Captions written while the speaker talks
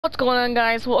What's going on,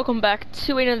 guys? Welcome back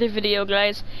to another video,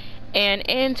 guys. And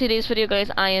in today's video,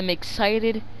 guys, I am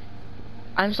excited.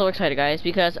 I'm so excited, guys,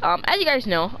 because as you guys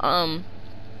know, I'm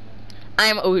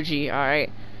OG. All right,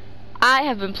 I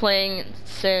have been playing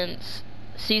since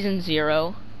season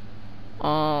 0.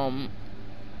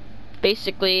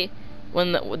 Basically,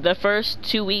 when the first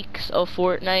 2 weeks of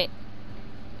Fortnite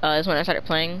is when I started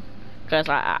playing, because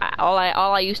all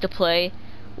I used to play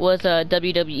was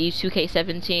WWE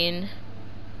 2K17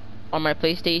 on my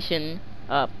PlayStation,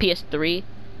 PS3,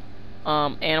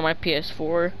 and on my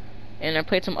PS4, and I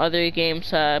played some other games.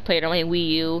 Played on my Wii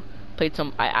U. Played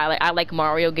some. I like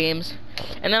Mario games,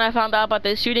 and then I found out about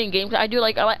the shooting games. I do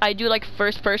like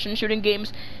first-person shooting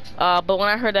games, but when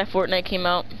I heard that Fortnite came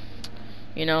out,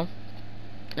 you know,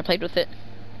 I played with it.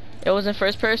 It wasn't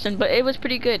first person, but it was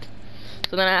pretty good.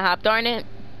 So then I hopped on it,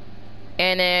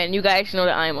 and then you guys know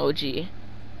that I'm OG,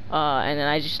 and then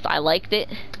I liked it.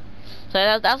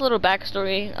 So that's a little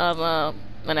backstory of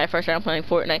when I first started playing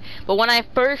Fortnite. But when I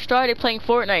first started playing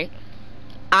Fortnite,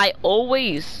 I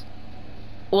always,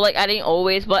 well, like I didn't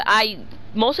always, but I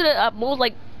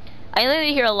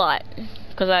landed here a lot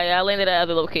because I landed at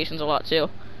other locations a lot too.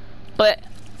 But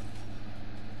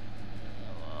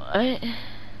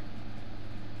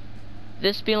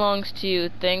this belongs to you.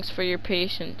 Thanks for your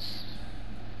patience.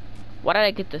 Why did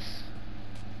I get this?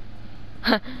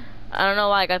 I don't know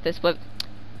why I got this, but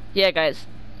yeah, guys,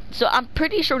 so I'm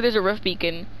pretty sure there's a rift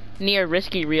beacon near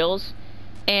Risky Reels,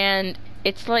 and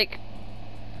it's like,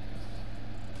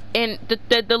 and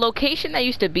the location that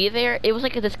used to be there, it was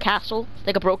like this castle,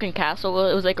 like a broken castle.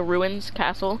 It was like a ruins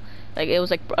castle, like it was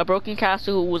like a broken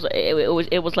castle.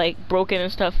 It was like broken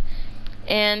and stuff,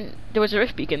 and there was a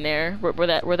rift beacon there where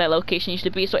that location used to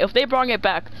be. So if they brought it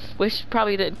back, which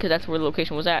probably did, because that's where the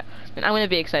location was at, then I'm gonna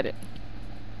be excited.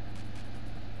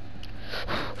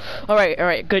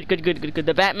 Alright, good.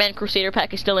 The Batman Crusader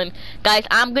pack is still in. Guys,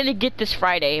 I'm gonna get this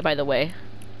Friday, by the way.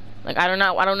 Like, I do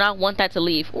not want that to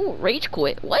leave. Ooh, rage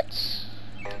quit. What?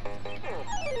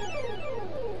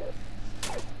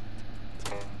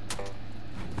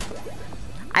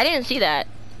 I didn't see that.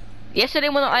 Yesterday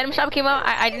when the item shop came out,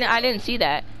 I didn't see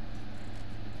that.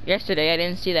 Yesterday I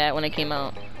didn't see that when it came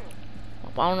out.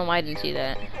 I don't know why I didn't see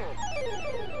that.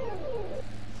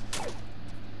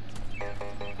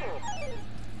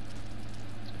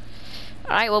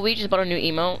 Alright, well, we just bought a new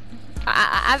emote.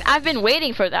 I've been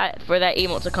waiting for that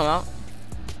emote to come out,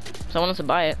 so I wanted to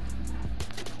buy it.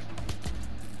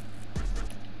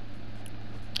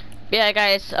 Yeah,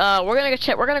 guys, we're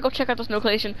gonna go check out this new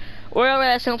location.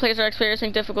 Wherever some players are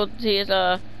experiencing difficulties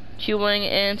queuing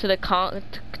into the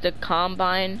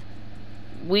combine,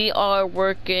 we are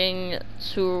working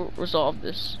to resolve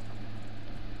this.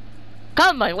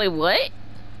 Combine? Wait, what?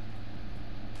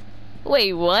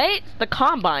 Wait, what? The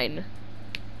combine.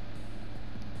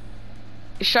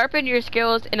 Sharpen your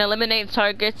skills and eliminate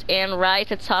targets and rise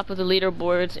to the top of the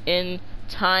leaderboards in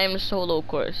time solo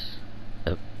course.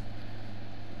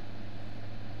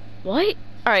 What?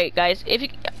 Alright, guys,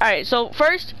 alright, so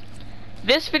first, in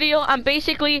this video I'm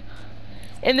basically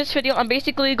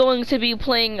going to be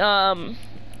playing a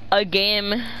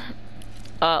game.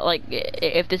 Like,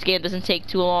 if this game doesn't take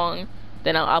too long,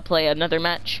 then I'll play another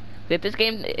match. If this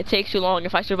game it takes too long,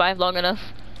 if I survive long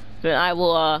enough, then I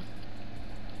will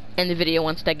end the video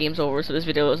once that game's over. So this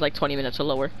video is like 20 minutes or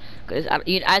lower, because as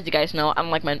you guys know, I don't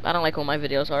like when my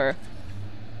videos are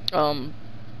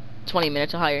 20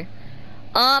 minutes or higher.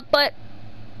 But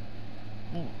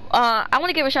I want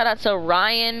to give a shout out to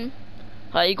Ryan.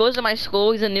 He goes to my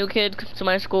school. He's a new kid to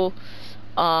my school.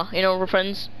 You know, we're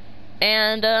friends,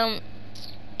 and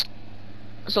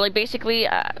so like basically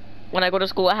when I go to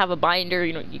school, I have a binder.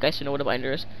 You know, you guys should know what a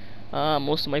binder is.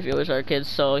 Most of my viewers are kids,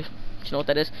 so you know what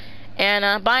that is.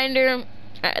 And binder,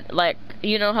 like,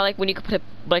 you know how like when you could put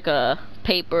like a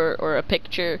paper or a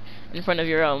picture in front of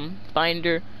your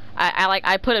binder,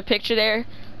 I put a picture there,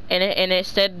 and it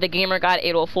said the Gamer God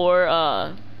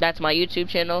 804. That's my YouTube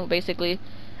channel basically.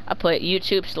 I put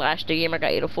YouTube/the Gamer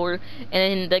God 804, and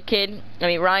then the kid,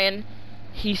 Ryan,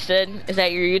 he said, "Is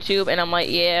that your YouTube?" And I'm like,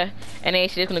 "Yeah." And then he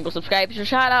said he's gonna go subscribe. So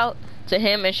shout out to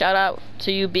him, and shout out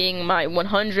to you being my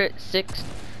 106th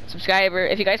subscriber.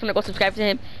 If you guys wanna go subscribe to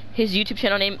him, his YouTube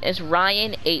channel name is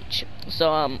Ryan H. So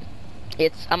I'm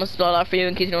gonna spell it out for you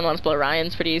in case you don't know how to spell Ryan.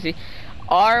 It's pretty easy.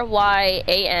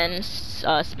 RYAN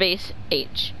space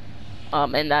H.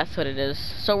 And that's what it is.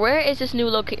 So where is this new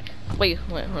location? Wait,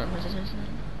 hold on.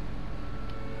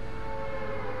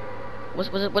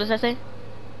 What does that say?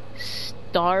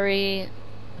 Starry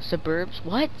Suburbs?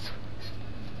 What?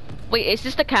 Wait, is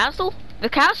this the castle? The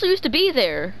castle used to be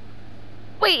there.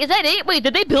 Wait, is that it? Wait,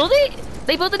 did they build it?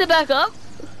 They built it back up?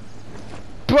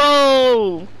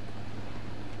 Bro!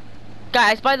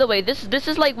 Guys, by the way, this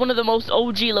is like one of the most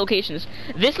OG locations.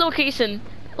 This location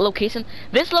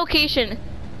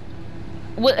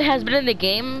what has been in the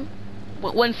game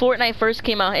when Fortnite first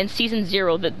came out in season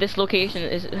 0. That this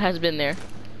location has been there.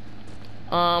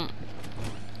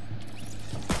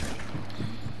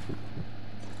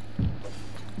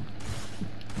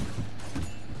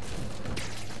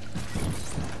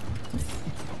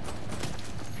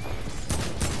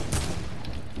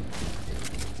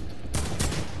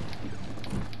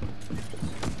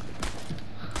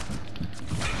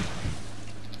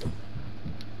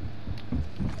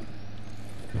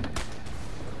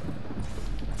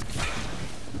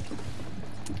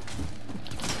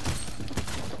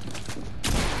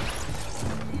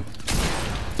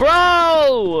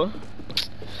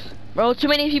 Bro, too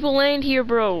many people land here,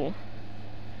 bro.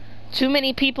 Too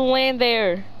many people land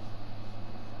there.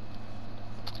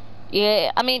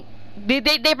 Yeah, I mean, they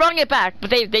brought it back, but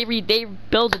they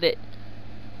rebuilt it.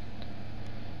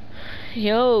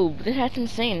 Yo, that's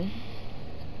insane.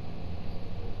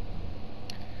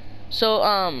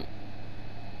 So,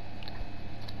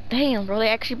 damn, bro, they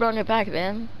actually brought it back,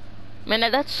 man. Man,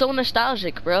 that's so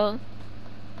nostalgic, bro.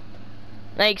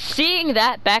 Like, seeing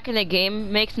that back in the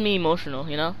game makes me emotional,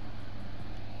 you know?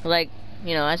 Like,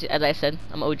 you know, as I said,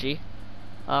 I'm OG.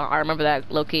 I remember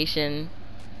that location.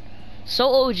 So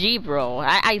OG, bro.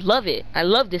 I love it. I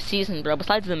love this season, bro.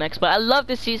 Besides the mechs, but I love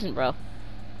this season, bro.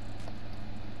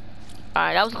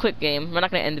 Alright, that was a quick game. We're not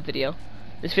gonna end the video.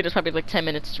 This video's probably like 10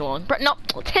 minutes too long. No,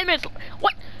 10 minutes.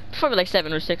 What? Probably like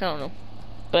 7 or 6. I don't know.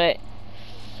 But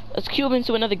let's cube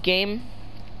into another game.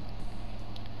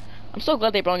 I'm so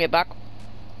glad they brought it back.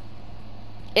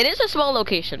 It is a small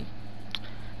location.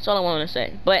 That's all I want to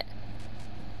say. But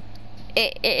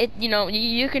it you know,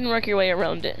 you can work your way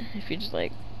around it if you just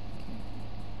like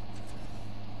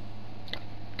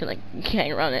can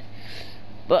hang around it.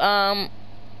 But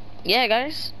yeah,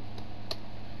 guys.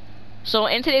 So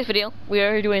in today's video, we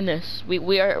are doing this.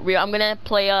 I'm gonna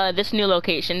play this new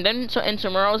location. Then so in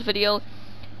tomorrow's video,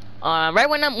 right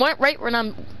when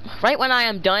I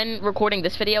am done recording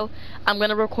this video, I'm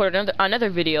gonna record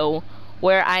another video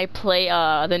where I play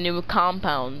the new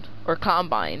compound or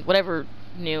combine, whatever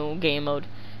new game mode.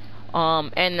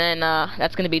 And then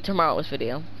that's gonna be tomorrow's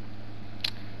video.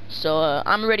 So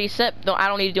I'm already set. No, I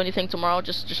don't need to do anything tomorrow.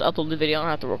 Just upload the video. I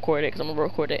don't have to record it because I'm gonna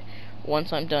record it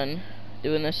once I'm done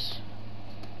doing this.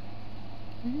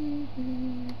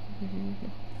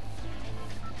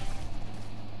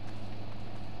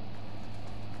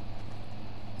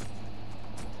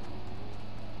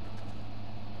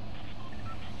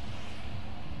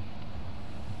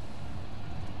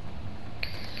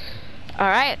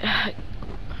 Alright.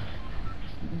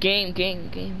 Game.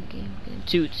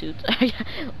 Toot.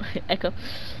 Echo.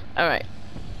 Alright.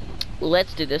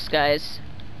 Let's do this, guys.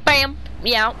 Bam!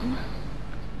 Yeah.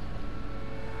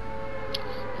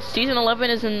 Season 11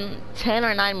 is in 10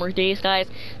 or 9 more days, guys.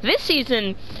 This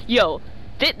season, yo,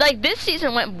 this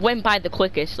season went by the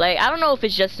quickest. Like, I don't know if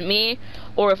it's just me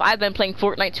or if I've been playing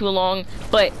Fortnite too long,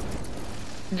 but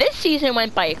this season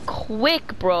went by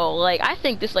quick, bro. Like, I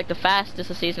think this is like the fastest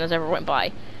the season has ever went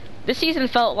by. This season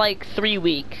felt like 3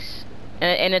 weeks,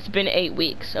 and it's been 8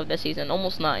 weeks of this season,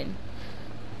 almost 9.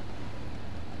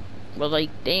 Well,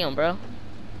 like, damn, bro.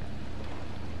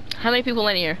 How many people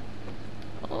in here?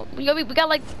 Oh, we got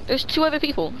like, there's 2 other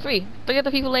people, 3 other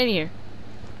people in here.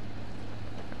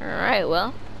 Alright,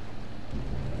 well,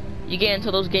 you get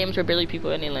into those games where barely people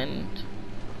in the land.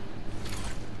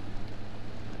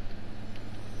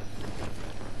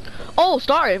 Oh,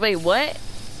 star! Wait, what?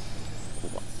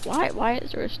 Why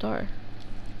is there a star?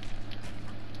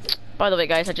 By the way,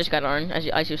 guys, I just got on.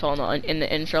 As you saw in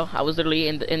the intro, I was literally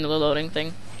in the loading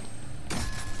thing.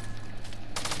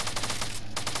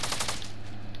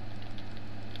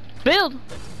 Build.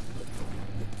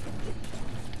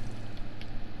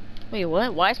 Wait,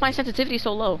 what? Why is my sensitivity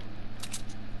so low?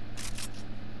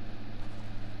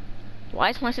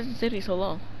 Why is my sensitivity so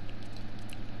low?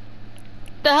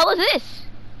 The hell is this?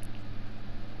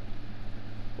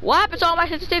 What happened to all my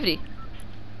sensitivity?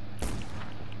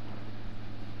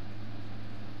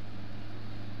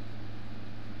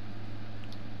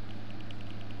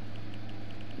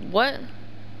 What?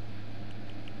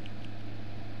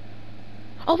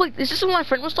 Oh wait, is this what my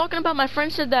friend was talking about? My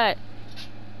friend said that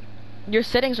your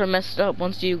settings are messed up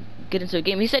once you get into the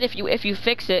game. He said if you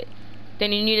fix it,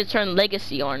 then you need to turn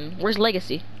legacy on. Where's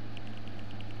legacy?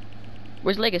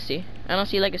 Where's legacy? I don't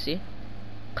see legacy.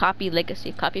 Copy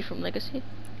legacy. Copy from legacy.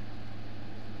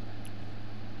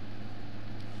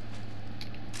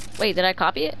 Wait, did I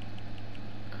copy it?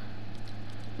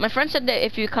 My friend said that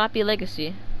if you copy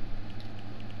legacy,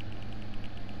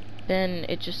 then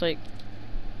it just like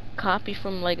copy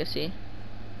from legacy.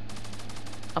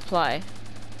 Apply.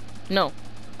 No.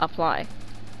 Apply.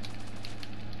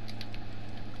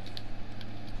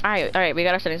 Alright, we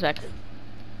got our settings back.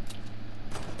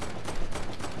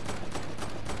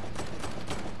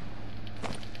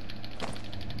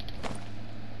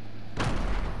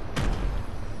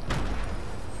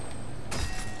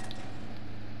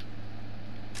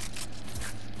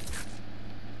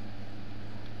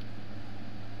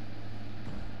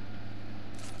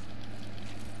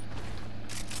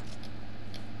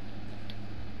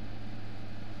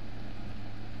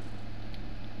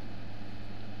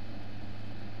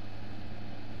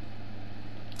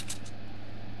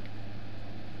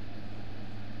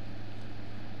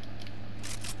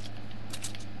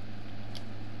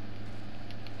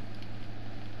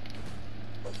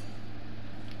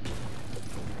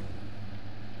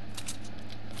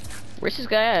 Where's this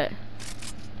guy at?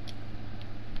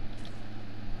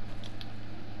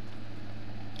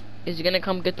 Is he gonna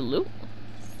come get the loot?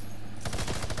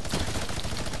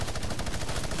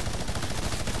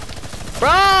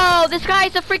 Bro, this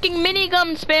guy's a freaking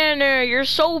minigun spanner. You're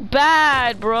so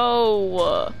bad,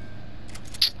 bro.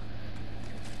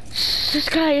 This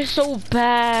guy is so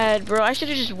bad, bro. I should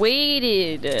have just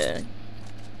waited.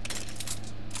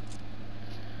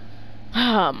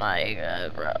 Oh my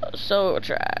god, bro. So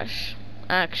trash.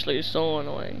 Actually, so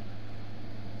annoying.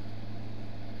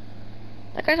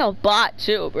 That guy's a bot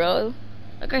too, bro.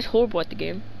 That guy's horrible at the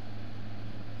game.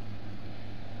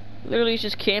 Literally, he's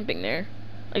just camping there.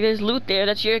 Like, there's loot there.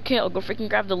 That's your kill. Go freaking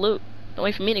grab the loot. Don't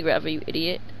wait for me to grab it, you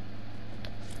idiot.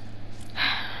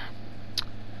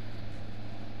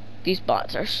 These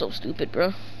bots are so stupid,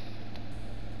 bro.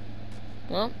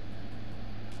 Well,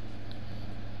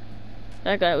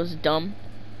 that guy was dumb.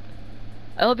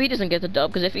 I hope he doesn't get the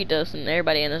dub, because if he does, then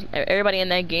everybody in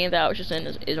that game that I was just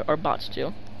in are bots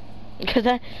too. Because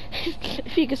that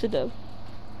if he gets a dub,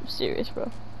 I'm serious,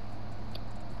 bro.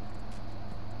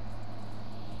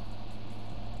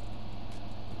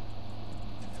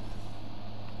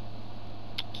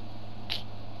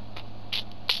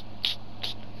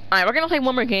 Alright, we're gonna play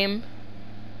one more game.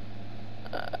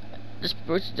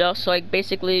 So like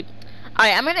basically,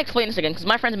 alright, I'm gonna explain this again because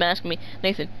my friend's been asking me,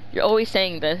 Nathan, you're always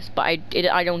saying this, but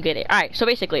I don't get it. Alright, so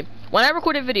basically, when I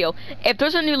record a video, if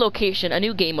there's a new location, a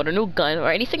new game mode, a new gun, or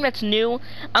anything that's new,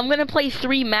 I'm gonna play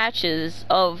 3 matches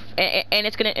of, and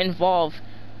it's gonna involve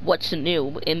what's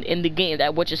new in the game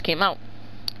that what just came out.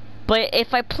 But if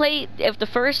the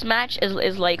first match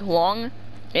is like long,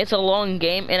 it's a long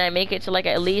game, and I make it to like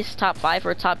at least top 5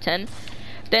 or top 10,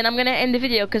 then I'm gonna end the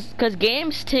video, cause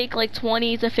games take like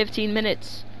 20 to 15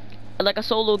 minutes, like a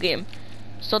solo game.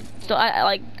 So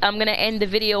I'm gonna end the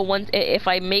video once if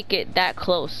I make it that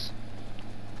close.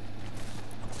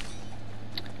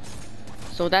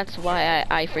 So that's why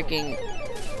I freaking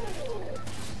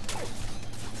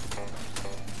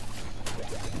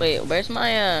wait. Where's my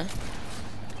and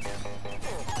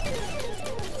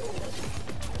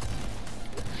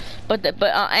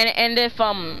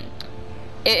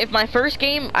if my first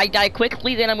game I die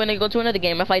quickly, then I'm gonna go to another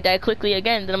game. If I die quickly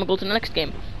again, then I'm gonna go to the next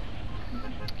game.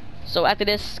 So after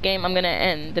this game, I'm gonna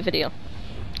end the video.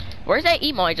 Where's that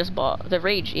emote I just bought? The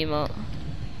rage emote.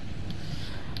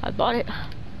 I bought it.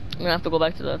 I'm gonna have to go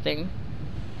back to the thing.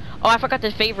 Oh, I forgot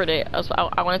to favorite it.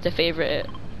 I wanted to favorite it.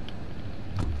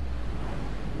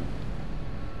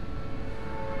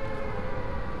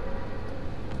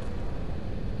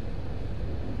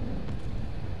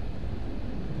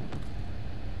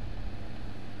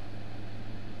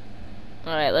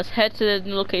 Alright, let's head to the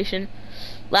new location.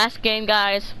 Last game,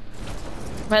 guys.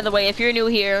 By the way, if you're new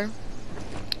here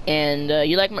and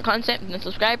you like my content, then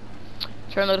subscribe.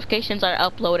 Turn notifications. I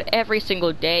upload every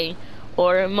single day,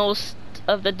 or most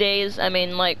of the days. I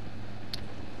mean, like,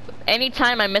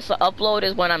 anytime I miss an upload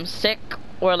is when I'm sick,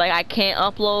 or like I can't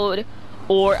upload,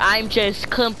 or I'm just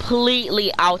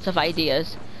completely out of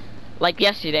ideas. Like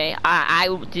yesterday, I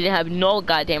didn't have no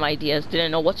goddamn ideas.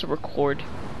 Didn't know what to record.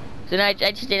 Then I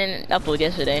just didn't upload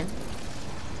yesterday.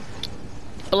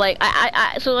 But like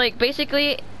so like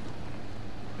basically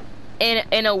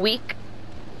in a week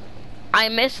I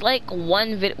miss like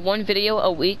one video a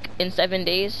week in 7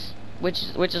 days,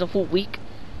 which is a full week,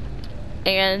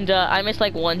 and I miss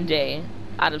like 1 day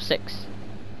out of 6.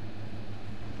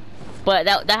 But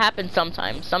that happens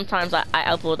sometimes. Sometimes I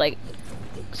upload like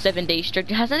 7 days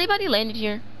straight. Has anybody landed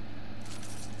here?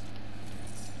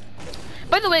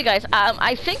 By the way, guys,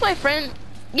 I think my friend,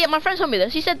 yeah, my friend told me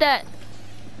this. He said that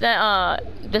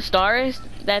the stars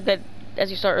that as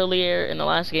you saw earlier in the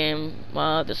last game,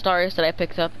 the stars that I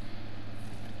picked up,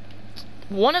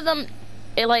 one of them,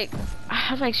 it like,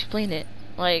 how do I explain it?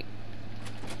 Like,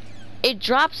 it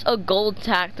drops a gold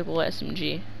tactical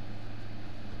SMG.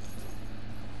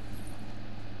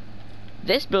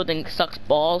 This building sucks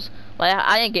balls. Like,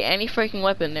 I didn't get any freaking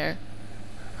weapon there.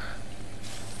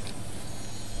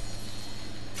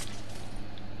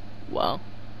 Wow.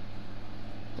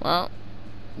 Well,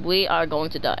 we are going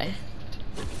to die.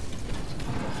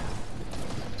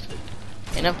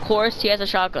 And of course, he has a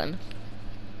shotgun.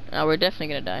 Now we're definitely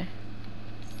gonna die.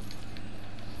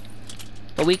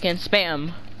 But we can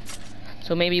spam.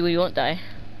 So maybe we won't die.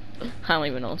 I don't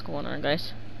even know what's going on,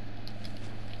 guys.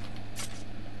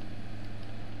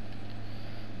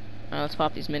 Alright, let's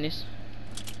pop these minis.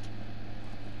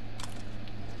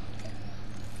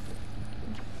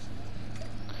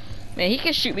 Man, he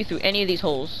can shoot me through any of these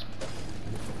holes.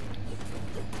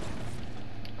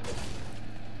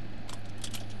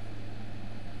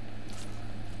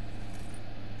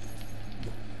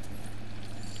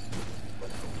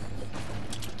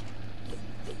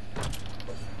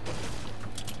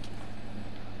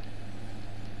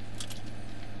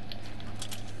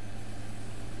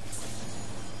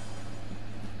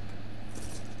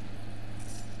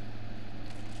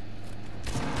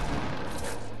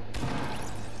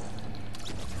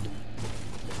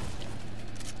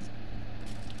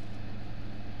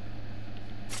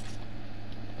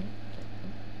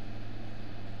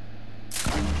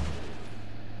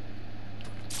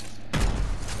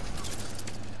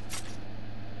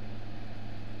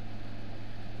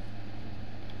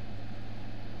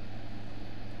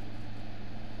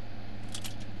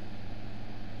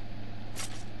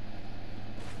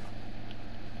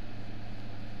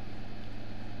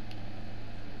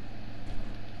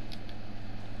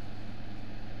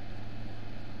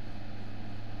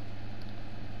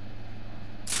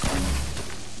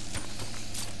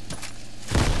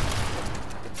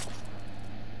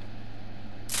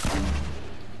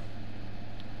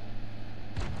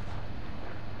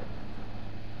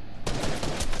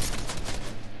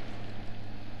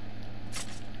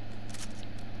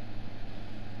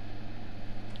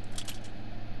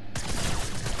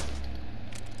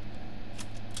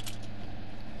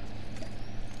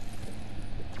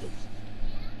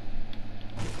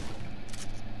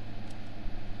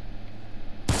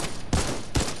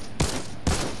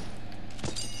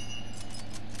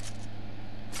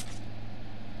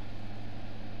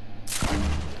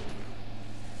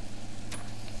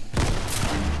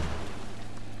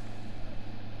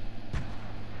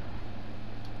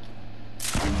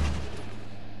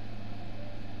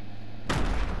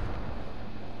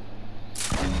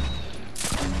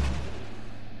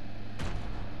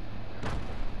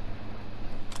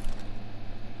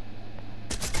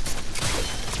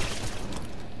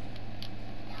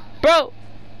 Bro!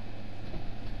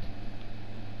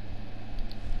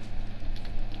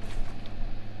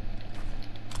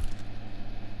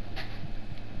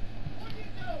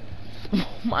 Oh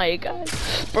my god.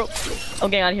 Bro, I'm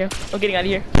getting out of here. I'm getting out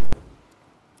of here.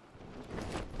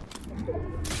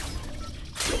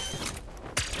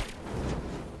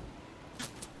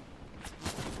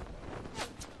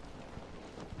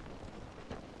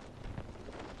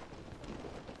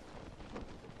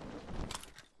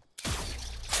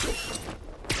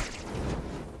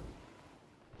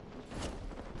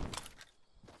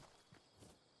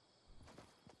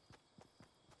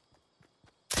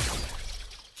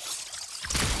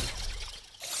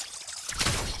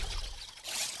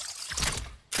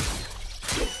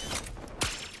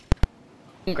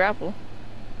 Grapple.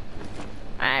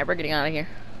 Alright, we're getting out of here.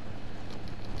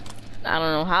 I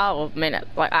don't know how, man.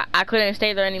 Like I couldn't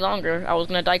stay there any longer. I was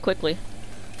gonna die quickly.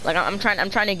 Like I'm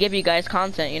trying to give you guys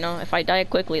content, you know. If I die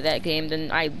quickly that game,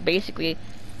 then I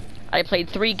played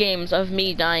 3 games of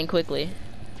me dying quickly.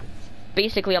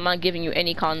 Basically, I'm not giving you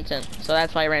any content, so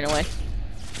that's why I ran away.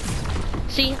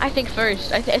 See, I think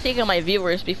first. I think of my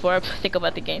viewers before I think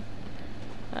about the game.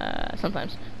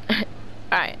 Sometimes.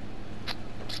 Alright.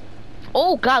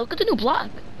 Oh god, look at the new block.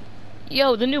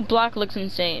 Yo, the new block looks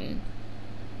insane.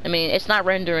 I mean, it's not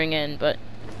rendering in, but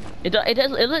it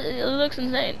looks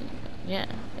insane. Yeah,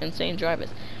 insane drivers.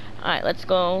 Alright, let's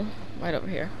go right over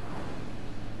here.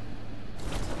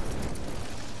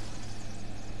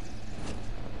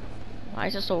 Why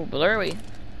is it so blurry?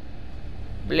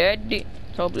 Bloody.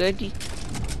 So bloody.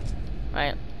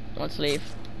 Alright, let's leave.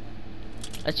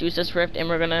 Let's use this rift and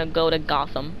we're gonna go to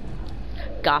Gotham.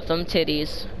 Gotham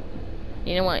titties.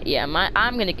 You know what? Yeah,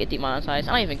 I'm gonna get demonetized.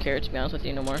 I don't even care, to be honest with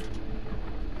you, no more.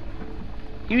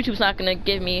 YouTube's not gonna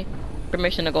give me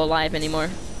permission to go live anymore.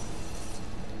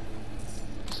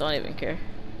 So I don't even care.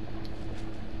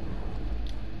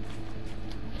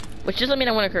 Which doesn't mean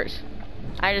I want to curse.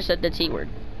 I just said the T word.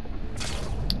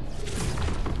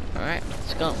 Alright,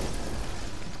 let's go.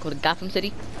 Let's go to Gotham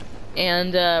City.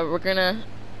 And we're gonna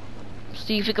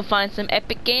see if we can find some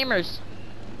epic gamers.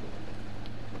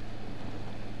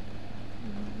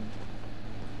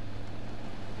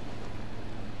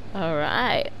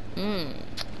 Alright. I'm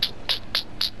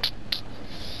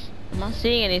not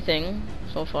seeing anything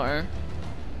so far.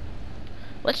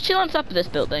 Let's chill on top of this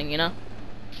building, you know?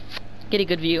 Get a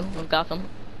good view of Gotham.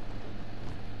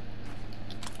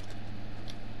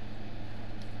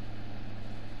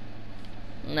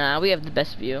 Nah, we have the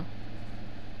best view.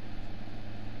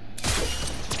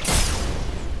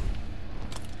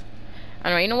 I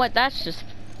don't know, you know what? That's just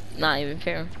not even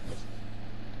fair.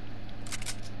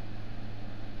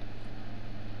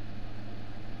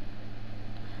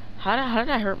 How did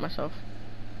I hurt myself?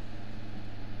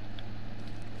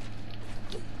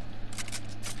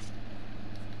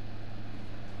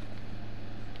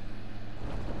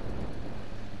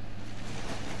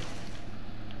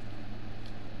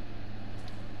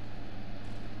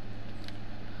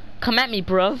 Come at me,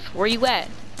 bruv. Where you at?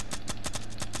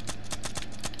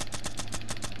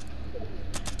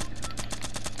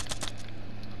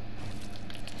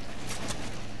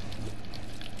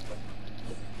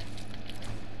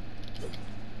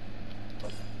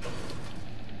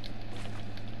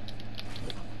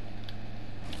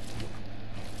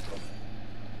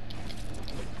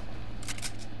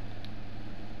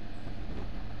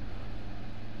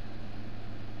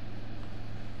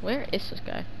 Where is this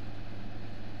guy?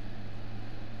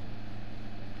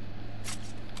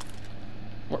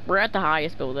 We're at the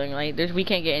highest building. Like, we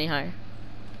can't get any higher.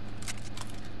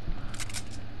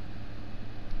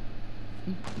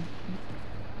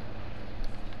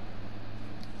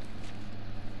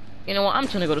 You know what? I'm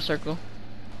just gonna go to circle.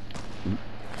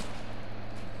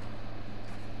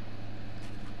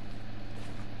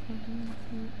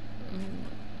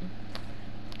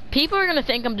 People are gonna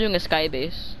think I'm doing a sky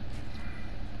base.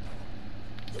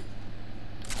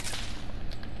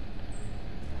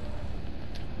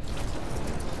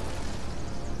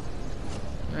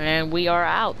 And we are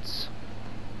out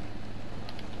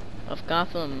of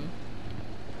Gotham.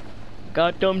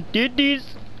 Gotham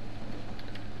ditties.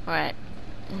 Alright.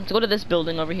 Let's go to this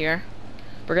building over here.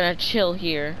 We're gonna chill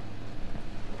here.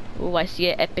 Ooh, I see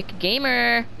an epic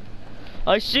gamer.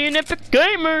 I see an epic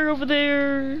gamer over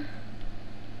there.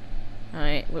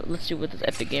 Alright, let's see what this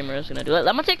epic gamer is gonna do. I'm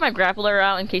gonna take my grappler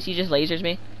out in case he just lasers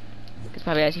me. Cause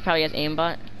he probably has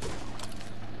aimbot.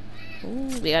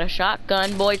 Ooh, we got a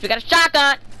shotgun, boys. We got a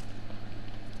shotgun!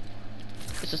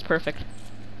 This is perfect.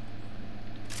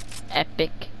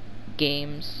 Epic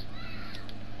games.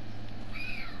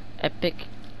 Epic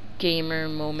gamer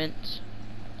moment.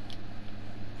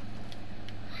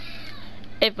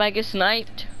 If I get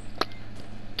sniped,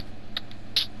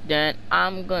 then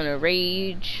I'm gonna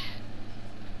rage.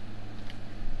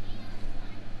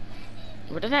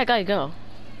 Where did that guy go?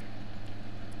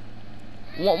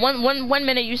 One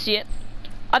minute you see it,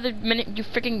 other minute you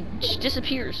freaking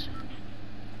disappears.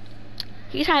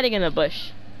 He's hiding in a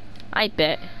bush. I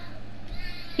bet.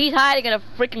 He's hiding in a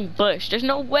freaking bush. There's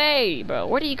no way, bro.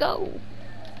 Where did he go?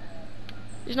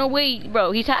 There's no way,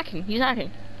 bro. He's hacking. He's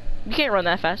hacking. You can't run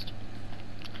that fast.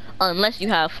 Unless you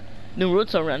have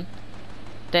Naruto run.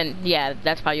 Then, yeah,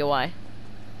 that's probably why.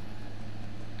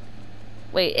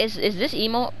 Wait, is this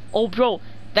emo? Oh, bro.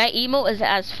 That emo is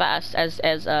as fast as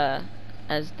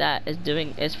that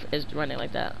is running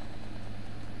like that.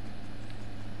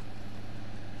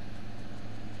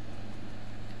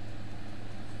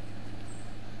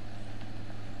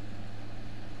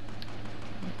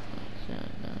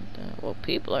 Well,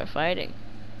 people are fighting.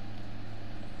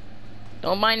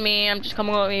 Don't mind me, I'm just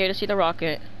coming over here to see the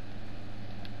rocket.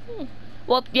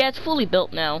 Well, yeah, it's fully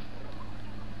built now.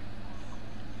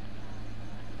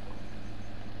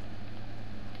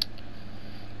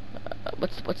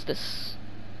 What's this?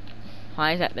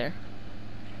 Why is that there?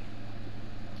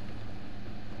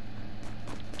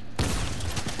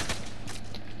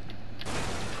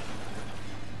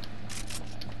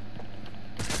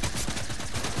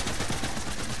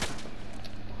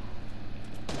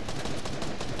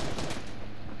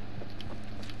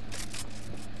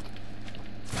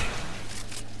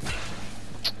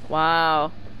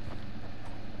 Wow.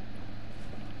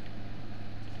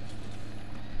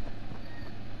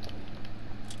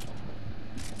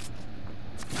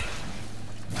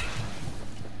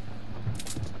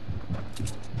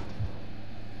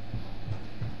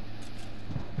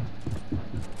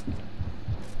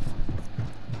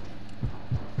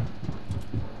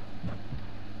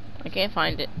 can't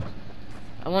find it.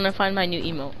 I want to find my new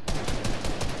emote.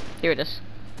 Here it is.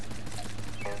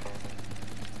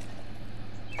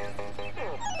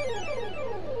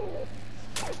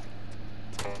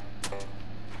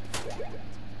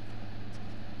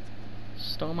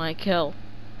 Stole my kill.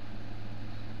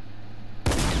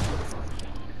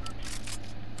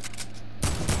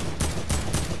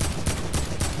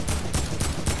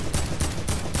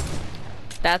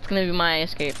 That's gonna be my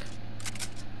escape.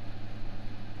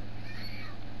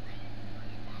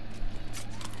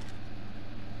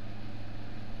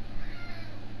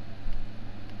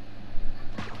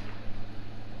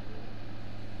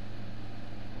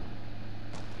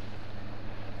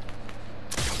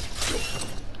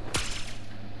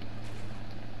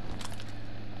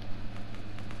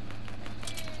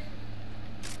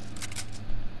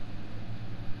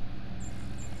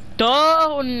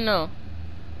 Oh no.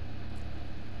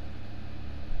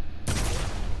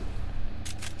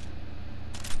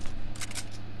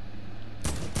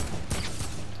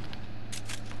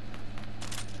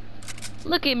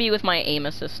 Look at me with my aim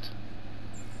assist.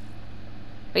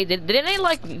 Wait, did they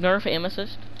like nerf aim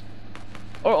assist?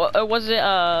 Or was it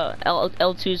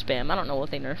L2 spam? I don't know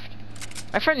what they nerfed.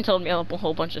 My friend told me a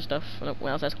whole bunch of stuff when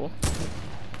I was at school.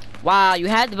 Wow, you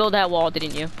had to build that wall,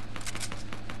 didn't you?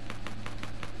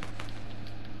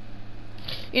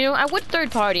 You know, I would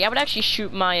third party. I would actually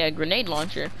shoot my grenade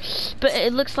launcher, but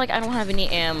it looks like I don't have any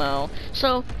ammo.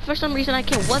 So for some reason I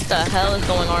can't. What the hell is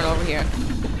going on over here?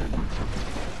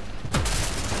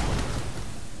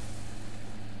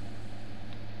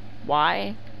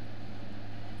 Why?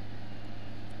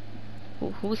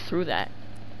 Who threw that?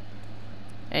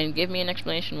 And give me an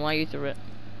explanation why you threw it,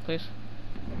 please.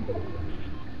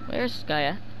 Where's this guy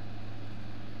at?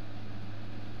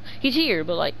 He's here,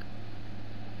 but like,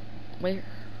 where?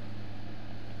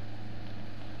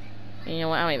 You know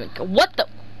what? I don't even. What the?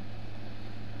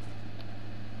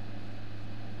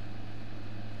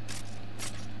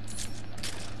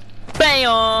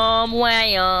 Bam!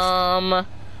 Wham!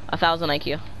 1,000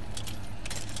 IQ.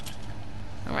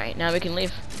 Alright, now we can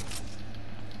leave.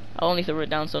 I'll only throw it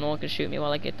down so no one can shoot me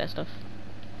while I get that stuff.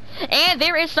 And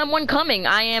there is someone coming.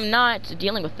 I am not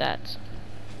dealing with that.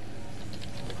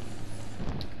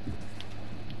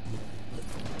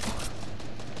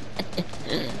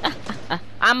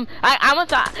 I'm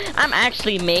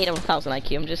actually made of 1,000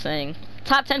 IQ. I'm just saying.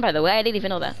 Top 10, by the way. I didn't even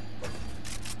know that.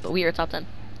 But we are top 10.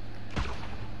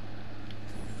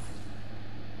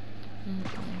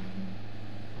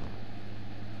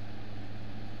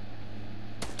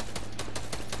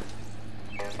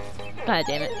 God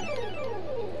damn it.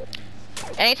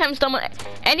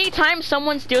 Anytime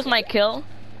someone steals my kill,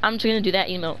 I'm just gonna do that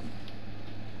emote.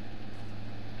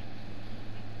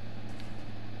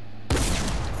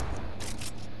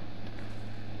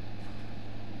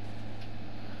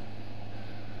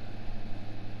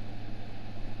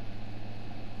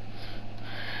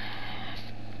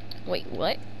 Wait,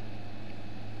 what?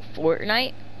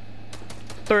 Fortnite?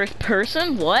 First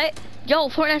person? What? Yo,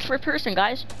 Fortnite's first person,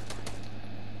 guys.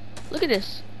 Look at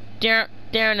this. Down,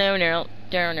 no.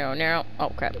 Oh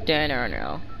crap. Down,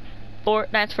 no.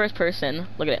 Fortnite's first person.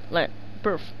 Look at it. Look.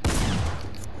 Proof.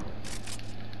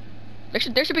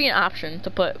 There should be an option to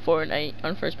put Fortnite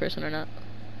on first person or not.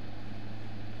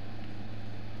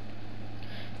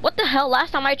 What the hell?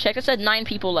 Last time I checked, it said 9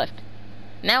 people left.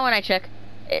 Now when I check,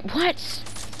 what?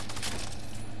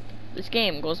 This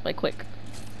game goes by quick.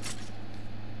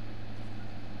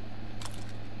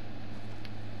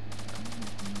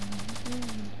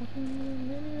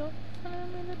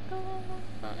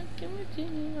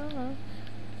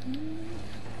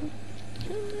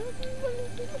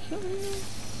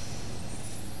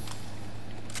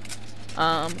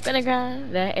 I'm gonna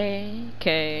grab that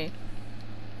AK.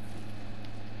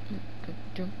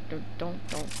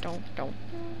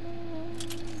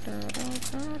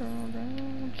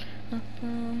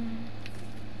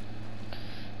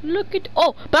 Look at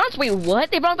bounce. Wait,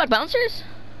 what? They brought back bouncers?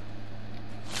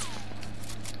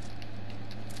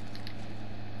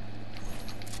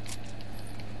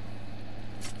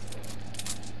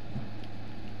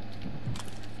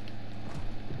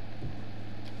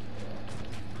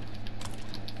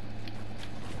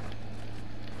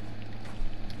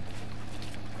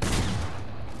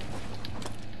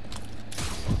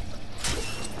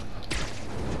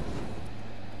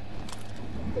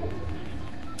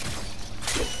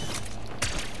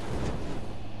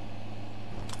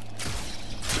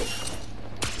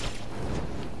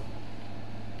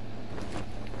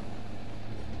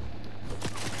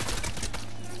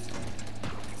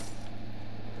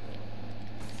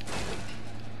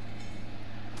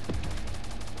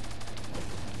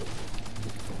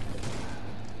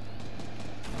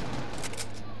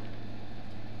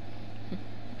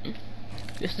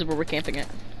 this is where we're camping at.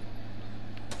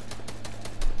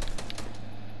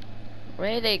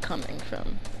 Where are they coming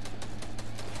from?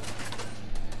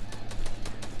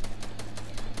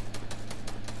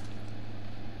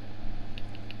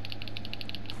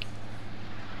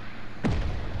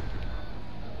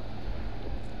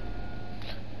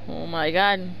 Oh my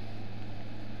god.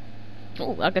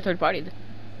 Oh, I got third partied.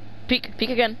 Peek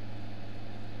again.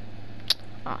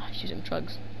 Ah, she's using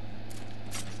drugs.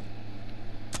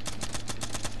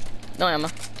 No ammo.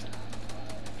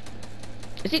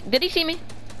 Did he see me?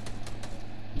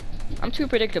 I'm too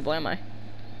predictable, am I?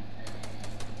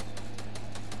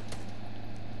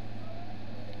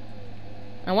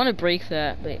 I want to break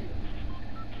that, but...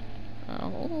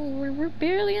 Oh, we're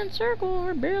barely in circle.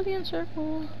 We're barely in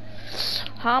circle.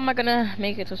 How am I gonna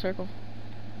make it to circle?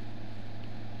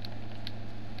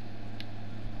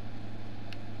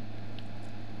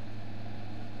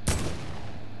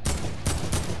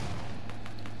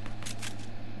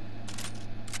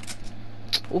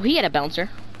 Oh, he had a bouncer.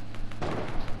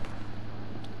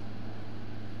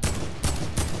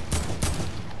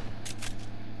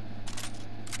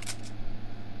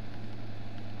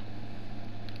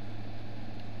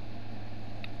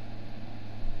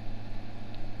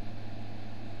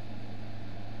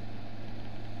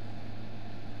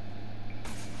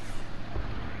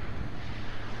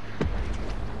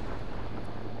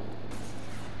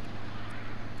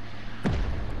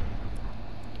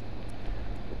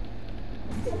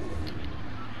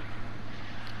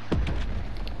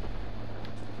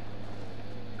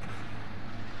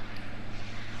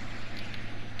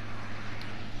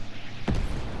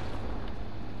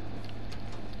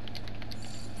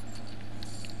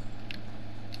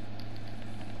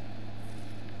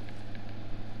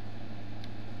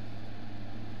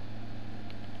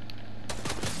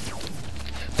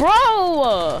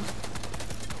 Bro!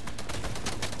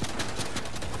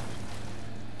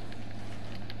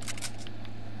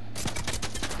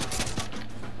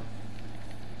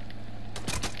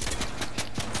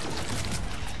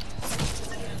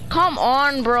 Come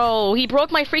on, bro. He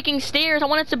broke my freaking stairs. I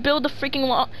wanted to build the freaking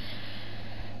wall.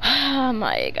 Oh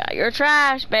my god. You're a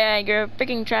trash bag. You're a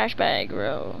freaking trash bag,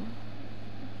 bro.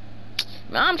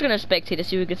 I'm just gonna spectate to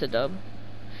see who gets a dub.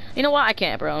 You know what? I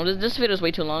can't, bro. This video is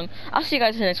way too long. I'll see you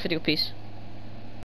guys in the next video. Peace.